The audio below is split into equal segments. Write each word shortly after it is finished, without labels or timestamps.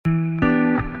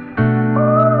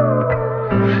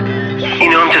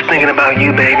thinking about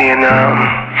you, baby, and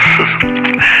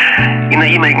you know,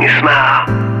 you make me smile.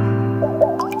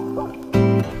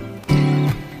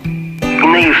 You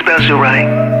know you're special, right?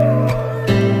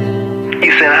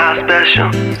 You said how special?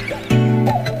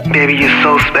 Baby, you're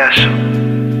so special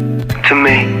to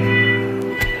me.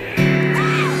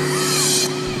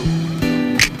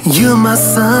 You're my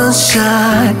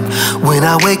sunshine when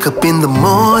I wake up in the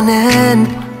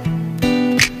morning.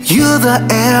 You're the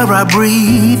air I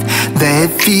breathe that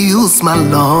fuels my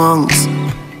lungs.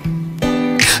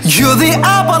 You're the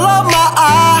apple of my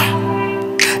eye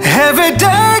every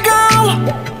day, girl.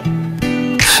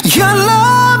 Your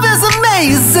love is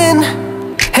amazing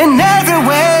in every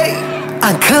way.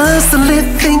 I constantly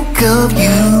think of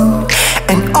you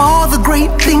and all the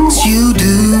great things you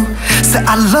do. So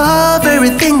I love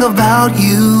everything about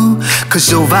you,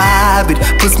 'cause your vibe, it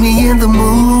puts me in the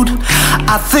mood.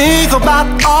 I think about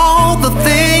all the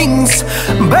things,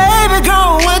 baby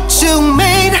girl, what you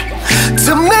mean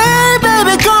to me,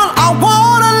 baby girl. I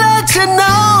wanna let you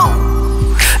know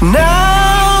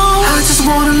now. I just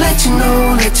wanna let you know,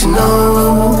 let you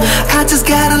know. I just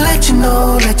gotta let you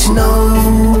know, let you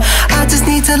know. I just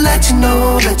need to let you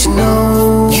know, let you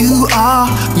know.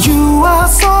 You are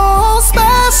so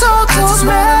special to me. I just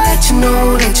wanna let you know,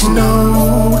 let you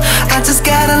know. I just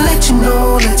gotta let you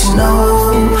know, let you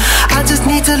know. I just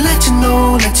need to let you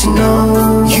know, let you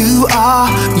know.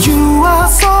 You are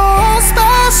so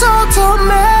special to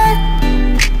me.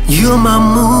 You're my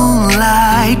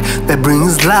moonlight that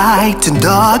brings light to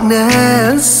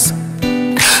darkness.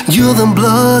 You're the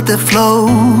blood that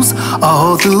flows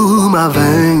all through my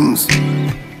veins.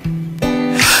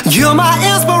 You're my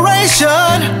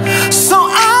inspiration, so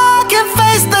I can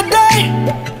face the day.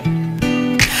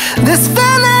 This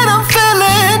feeling I'm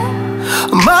feeling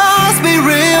must be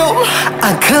real.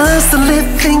 I constantly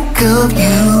think of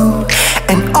you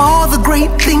and all the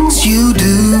great things you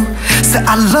do. So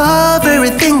I love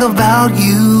everything about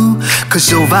you, 'cause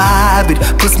your vibe, it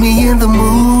puts me in the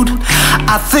mood.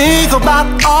 I think about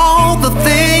all the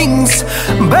things,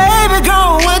 baby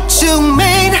girl, what you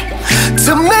mean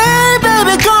to me,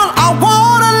 baby girl. I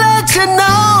wanna let you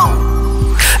know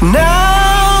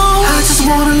now. I just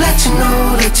wanna let you know,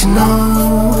 let you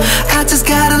know. I just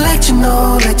gotta let you know,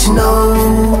 let you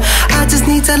know. I just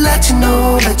need to let you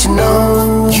know, let you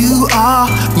know. You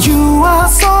are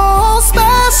so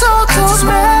special to me. I just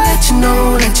wanna let you know,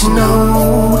 let you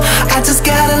know. I just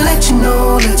gotta let you know,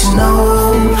 let you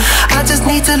know. I just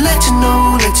need to let you know,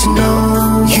 let you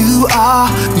know.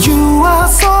 You are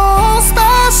so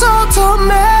special to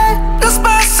me. You're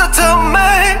special to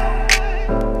me,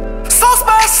 so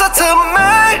special to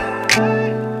me.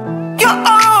 You're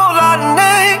all I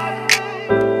need,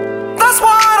 that's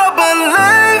what I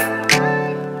believe.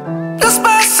 You're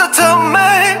special to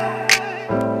me,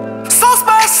 so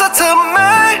special to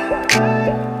me.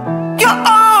 You're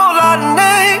all I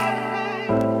need.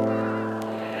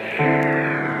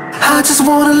 I just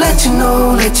wanna let you know,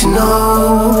 let you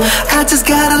know. I just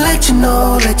gotta let you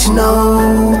know, let you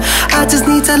know. I just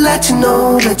need to let you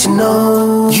know, let you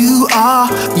know. You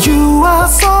are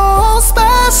so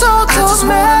special to me. I just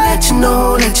wanna let you know,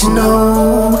 let you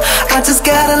know. I just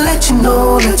gotta let you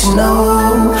know, let you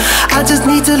know. I just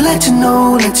need to let you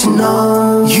know, let you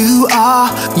know. You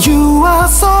are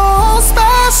so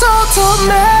special to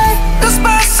me. You're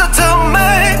special to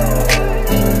me,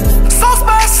 so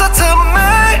special to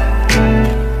me.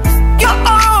 You're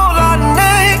all I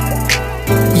need.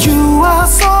 You are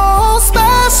so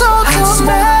special to me. I just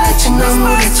wanna let you know,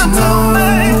 let you know.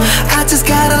 I just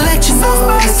gotta let you know,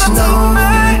 let you know.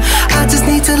 I just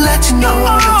need to let you know,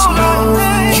 let you know.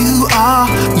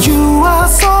 You are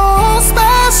so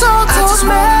special to me. I just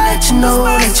wanna let you know,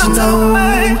 let you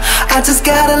know. I just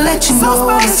gotta let you know,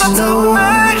 let you know.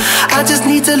 I just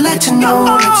need to let you know,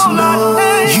 let you know.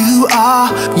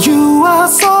 You are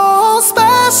so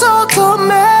special to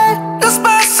me.